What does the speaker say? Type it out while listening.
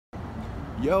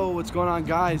Yo, what's going on,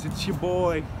 guys? It's your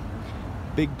boy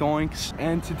Big Doinks,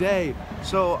 and today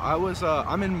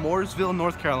I'm in Mooresville,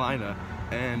 North Carolina,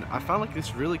 and I found like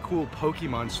this really cool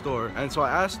Pokemon store, and so I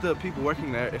asked the people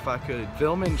working there if I could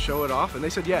film and show it off, and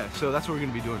they said yeah, so that's what we're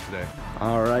gonna be doing today.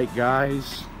 All right,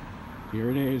 guys,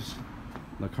 here it is,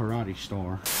 the karate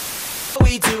store.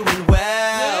 We doing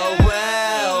well,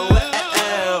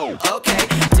 okay,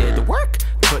 did the work,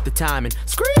 put the time in,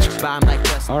 screech, bomb like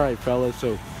this. All right, fellas,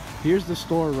 so here's the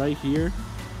store right here.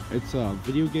 It's a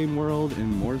video game world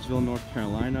in Mooresville, North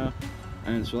Carolina.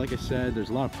 And so like I said, there's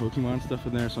a lot of Pokemon stuff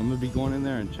in there, so I'm gonna be going in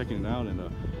there and checking it out. And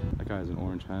that guy has an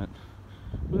orange hat.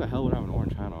 Who the hell would have an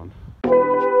orange hat on?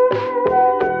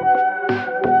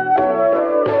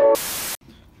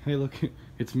 Hey, look,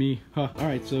 it's me. Huh. All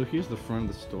right, so here's the front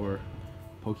of the store.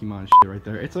 Pokemon shit right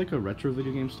there. It's like a retro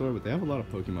video game store, but they have a lot of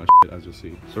Pokemon shit, as you'll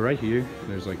see. So right here,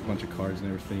 there's like a bunch of cards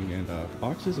and everything, and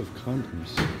boxes of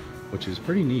condoms, which is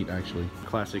pretty neat, actually.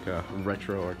 Classic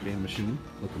retro arcade machine,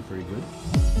 looking pretty good.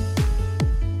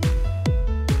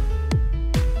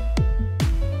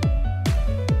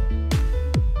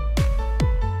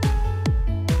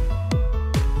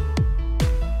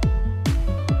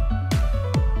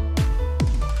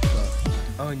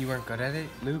 Oh, and you weren't good at it,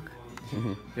 Luke?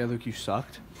 Yeah, Luke, you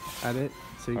sucked at it,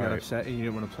 so you got upset and you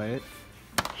didn't want to play it.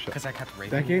 Because I kept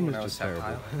rating. That game is just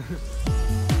terrible.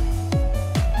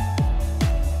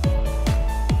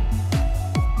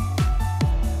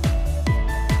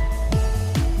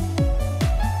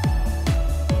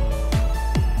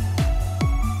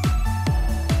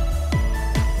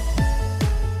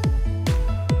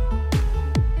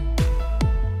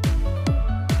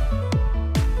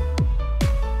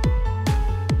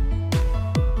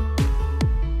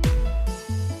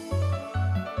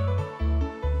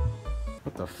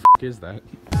 What the f is that?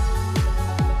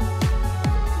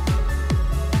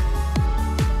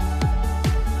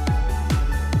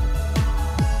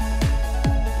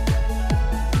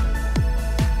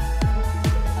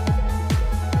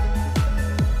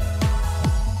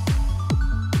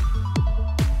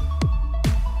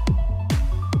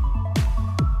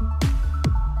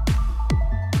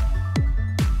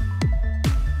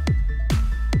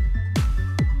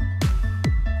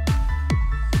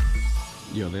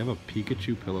 Yo, they have a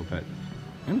Pikachu pillow pet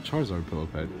and a Charizard pillow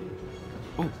pet.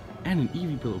 Oh, and an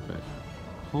Eevee pillow pet.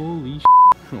 Holy sh**.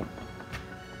 Oh,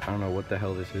 I don't know what the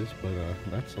hell this is, but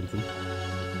that's something.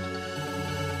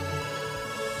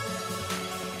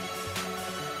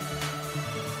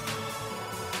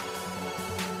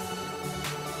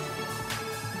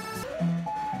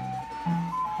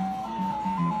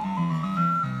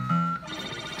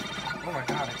 Oh my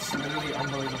god, it's literally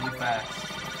unbelievably fast.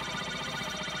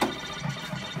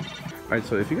 Alright,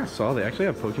 so if you guys saw, they actually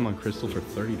have Pokemon Crystal for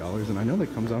 $30, and I know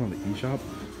that comes out on the eShop,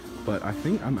 but I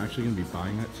think I'm actually going to be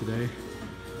buying that today.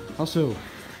 Also,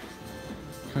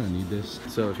 kind of need this.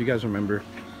 So if you guys remember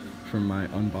from my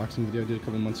unboxing video I did a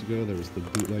couple months ago, there was the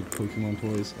Bootleg Pokemon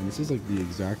toys, and this is like the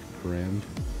exact brand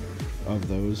of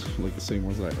those, like the same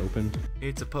ones that I opened.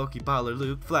 It's a Pokeballer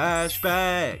Luke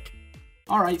flashback.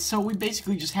 Alright, so we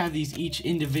basically just have these each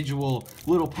individual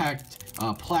little packed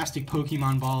plastic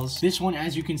Pokemon balls. This one,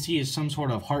 as you can see, is some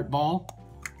sort of heart ball.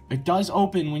 It does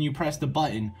open when you press the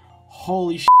button.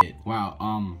 Holy shit.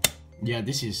 Wow, yeah,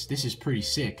 this is pretty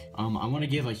sick. I want to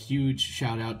give a huge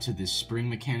shout out to this spring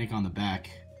mechanic on the back.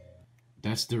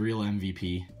 That's the real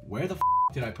MVP. Where the f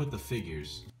did I put the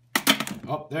figures?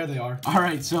 Oh, there they are.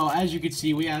 Alright, so as you can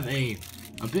see, we have a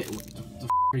bit... What the f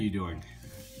are you doing?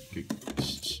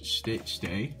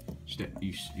 Stay.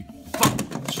 You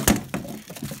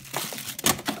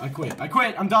I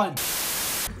quit, I'm done.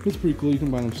 It's pretty cool. You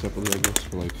can buy them separately, I guess,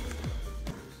 for like,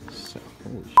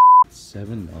 holy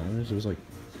 $7. It was like,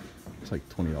 it's like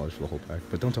 $20 for the whole pack,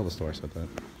 but don't tell the store I said that.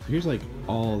 So here's like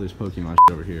all this Pokemon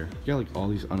over here. You got like all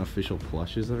these unofficial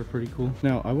plushes that are pretty cool.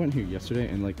 Now, I went here yesterday,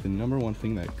 and like the #1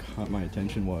 thing that caught my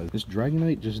attention was this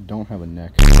Dragonite just don't have a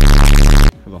neck. I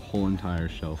have a whole entire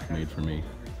shelf made for me.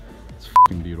 It's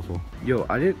f***ing beautiful. Yo,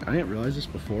 I didn't realize this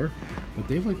before, but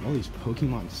they have like all these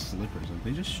Pokemon slippers. Like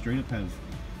they just straight up have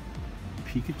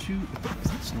Pikachu.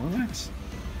 Is that Snorlax?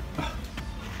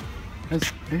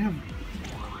 They have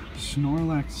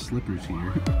Snorlax slippers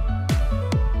here.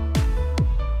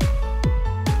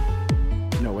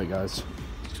 No way, guys.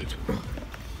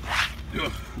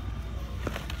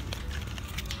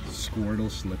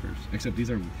 Squirtle slippers. Except these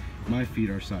are, my feet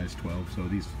are size 12, so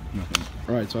these, nothing.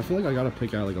 Alright, so I feel like I gotta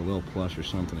pick out like a little plush or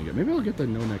something to get. Maybe I'll get the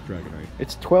no-neck Dragonite.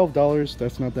 It's $12,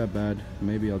 that's not that bad.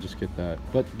 Maybe I'll just get that.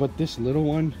 But this little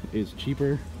one is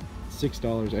cheaper,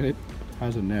 $6, and it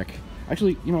has a neck.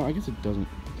 Actually, you know, I guess it doesn't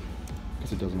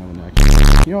have a neck.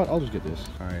 You know what? I'll just get this.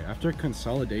 All right, after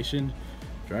consolidation,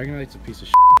 Dragonite's a piece of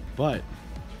shit, but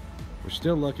we're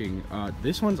still looking.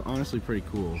 This one's honestly pretty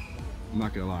cool. I'm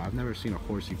not gonna lie, I've never seen a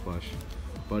Horsey plush,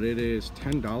 but it is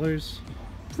 $10.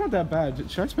 It's not that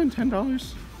bad. Should I spend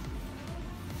 $10?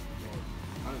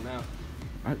 I don't know.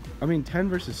 I mean 10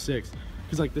 versus 6,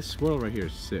 because like this squirrel right here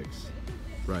is 6,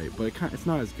 right? But it's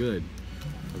not as good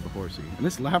as the Horsey. And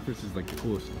this Lapras is like the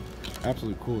coolest,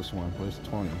 absolute coolest one, but it's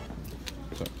 20.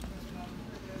 So,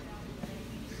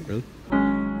 really?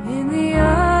 In the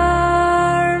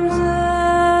arms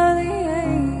of the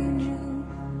angel.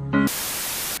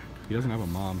 He doesn't have a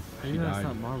mom. She died. That's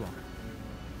not Marvel.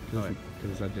 Because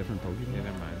it's that different Pokemon? Yeah,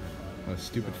 never mind. A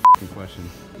stupid f***ing question.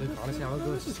 Honestly, I'll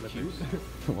go with slippers.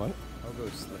 What? I'll go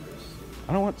with slippers.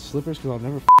 I don't want slippers because I'll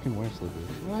never f***ing wear slippers.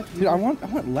 What? Dude, I want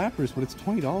Lapras, but it's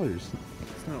 $20.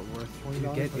 It's not worth $20. You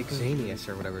get Xanius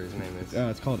or whatever his name is.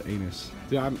 It's called Anus.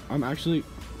 Dude, I'm actually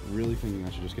really thinking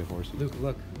I should just get Horsey. Luke,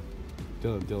 look.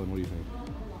 Dylan, what do you think?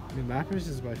 I mean, Lapras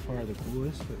is by far the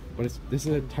coolest, but This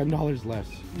is $10 less.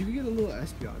 you can get a little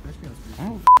Espeon. Espeon's pretty I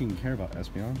don't f***ing care about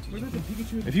Espeon. What about the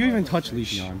Pikachu? If you even touch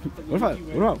Leafeon, what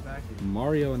about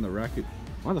Mario and the Racket?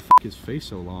 Why the f is face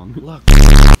so long? Look.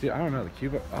 Dude, I don't know, the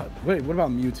Cuba. Wait, what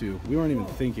about Mewtwo? We weren't even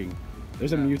thinking.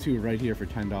 There's a Mewtwo right here for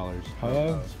 $10.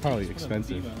 Hello? It's probably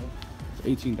expensive.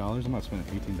 It's $18. I'm not spending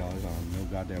 $18 on no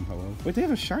goddamn Ho-Oh. Wait, they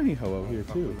have a shiny Ho-Oh here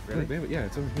too. Really? Yeah,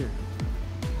 it's over here.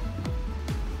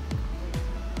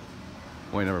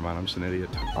 Wait, never mind. I'm just an idiot.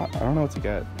 I don't know what to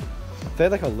get. They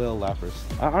had like a little Lapras.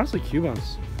 Honestly,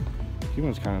 Cubans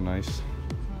kind of nice.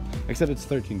 Except it's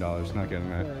 $13. Not getting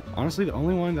that. Honestly, the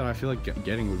only one that I feel like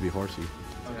getting would be Horsey.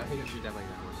 I think you definitely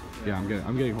get Horsey. Yeah,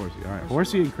 I'm getting Horsey. All right,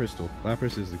 Horsey and Crystal.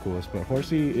 Lapras is the coolest, but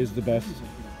Horsey is the best.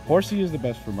 Horsey is the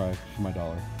best for my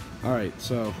dollar. All right,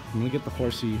 so I'm gonna get the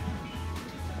Horsey,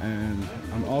 and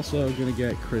I'm also gonna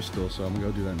get Crystal. So I'm gonna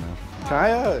go do that now.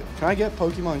 Can I get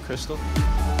Pokemon Crystal?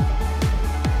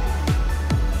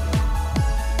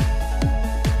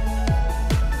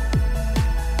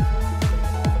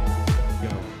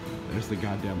 The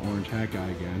goddamn orange hat guy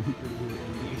again.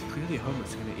 He's clearly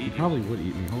homeless. Gonna eat. He probably would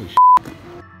eat me. Holy shit.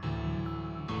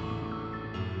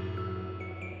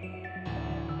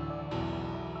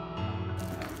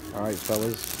 All right,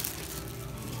 fellas.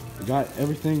 We got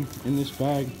everything in this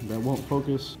bag that won't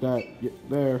focus. That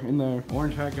there, in there.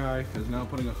 Orange hat guy is now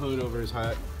putting a hood over his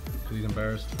hat because he's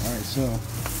embarrassed. All right, so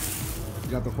we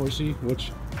got the Horsey,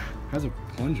 which has a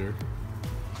plunger.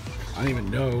 I don't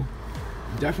even know.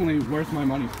 Definitely worth my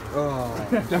money. Oh.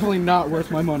 Definitely not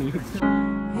worth my money.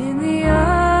 In the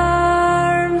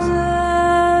arms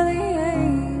of the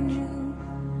angel.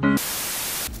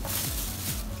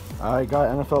 I got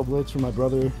NFL Blitz for my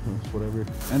brother, whatever.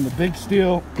 And the big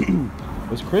steal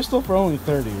was Crystal for only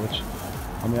 30, which,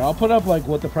 I mean, I'll put up like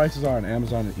what the prices are on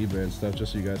Amazon and eBay and stuff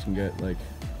just so you guys can get like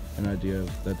an idea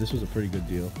of that this was a pretty good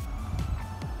deal.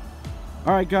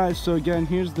 Alright guys, so again,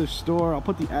 here's the store. I'll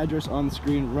put the address on the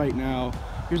screen right now.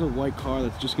 Here's a white car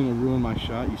that's just gonna ruin my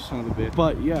shot, you son of a bitch.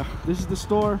 But yeah, this is the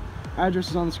store.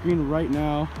 Address is on the screen right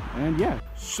now, and yeah.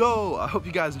 So, I hope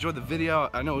you guys enjoyed the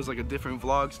video. I know it was like a different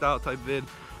vlog style type vid,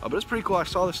 but it's pretty cool. I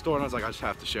saw the store and I was like, I just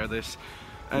have to share this.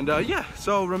 And yeah,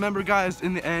 so remember guys,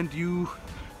 in the end, you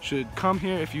should come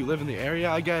here if you live in the area,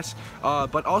 I guess.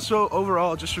 But also,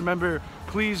 overall, just remember,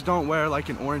 please don't wear like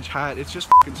an orange hat. It's just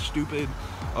fucking stupid.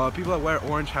 People that wear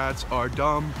orange hats are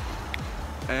dumb,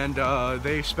 and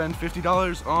they spend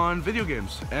 $50 on video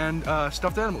games and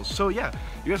stuffed animals. So yeah,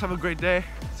 you guys have a great day.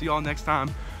 See you all next time.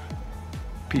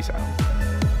 Peace out.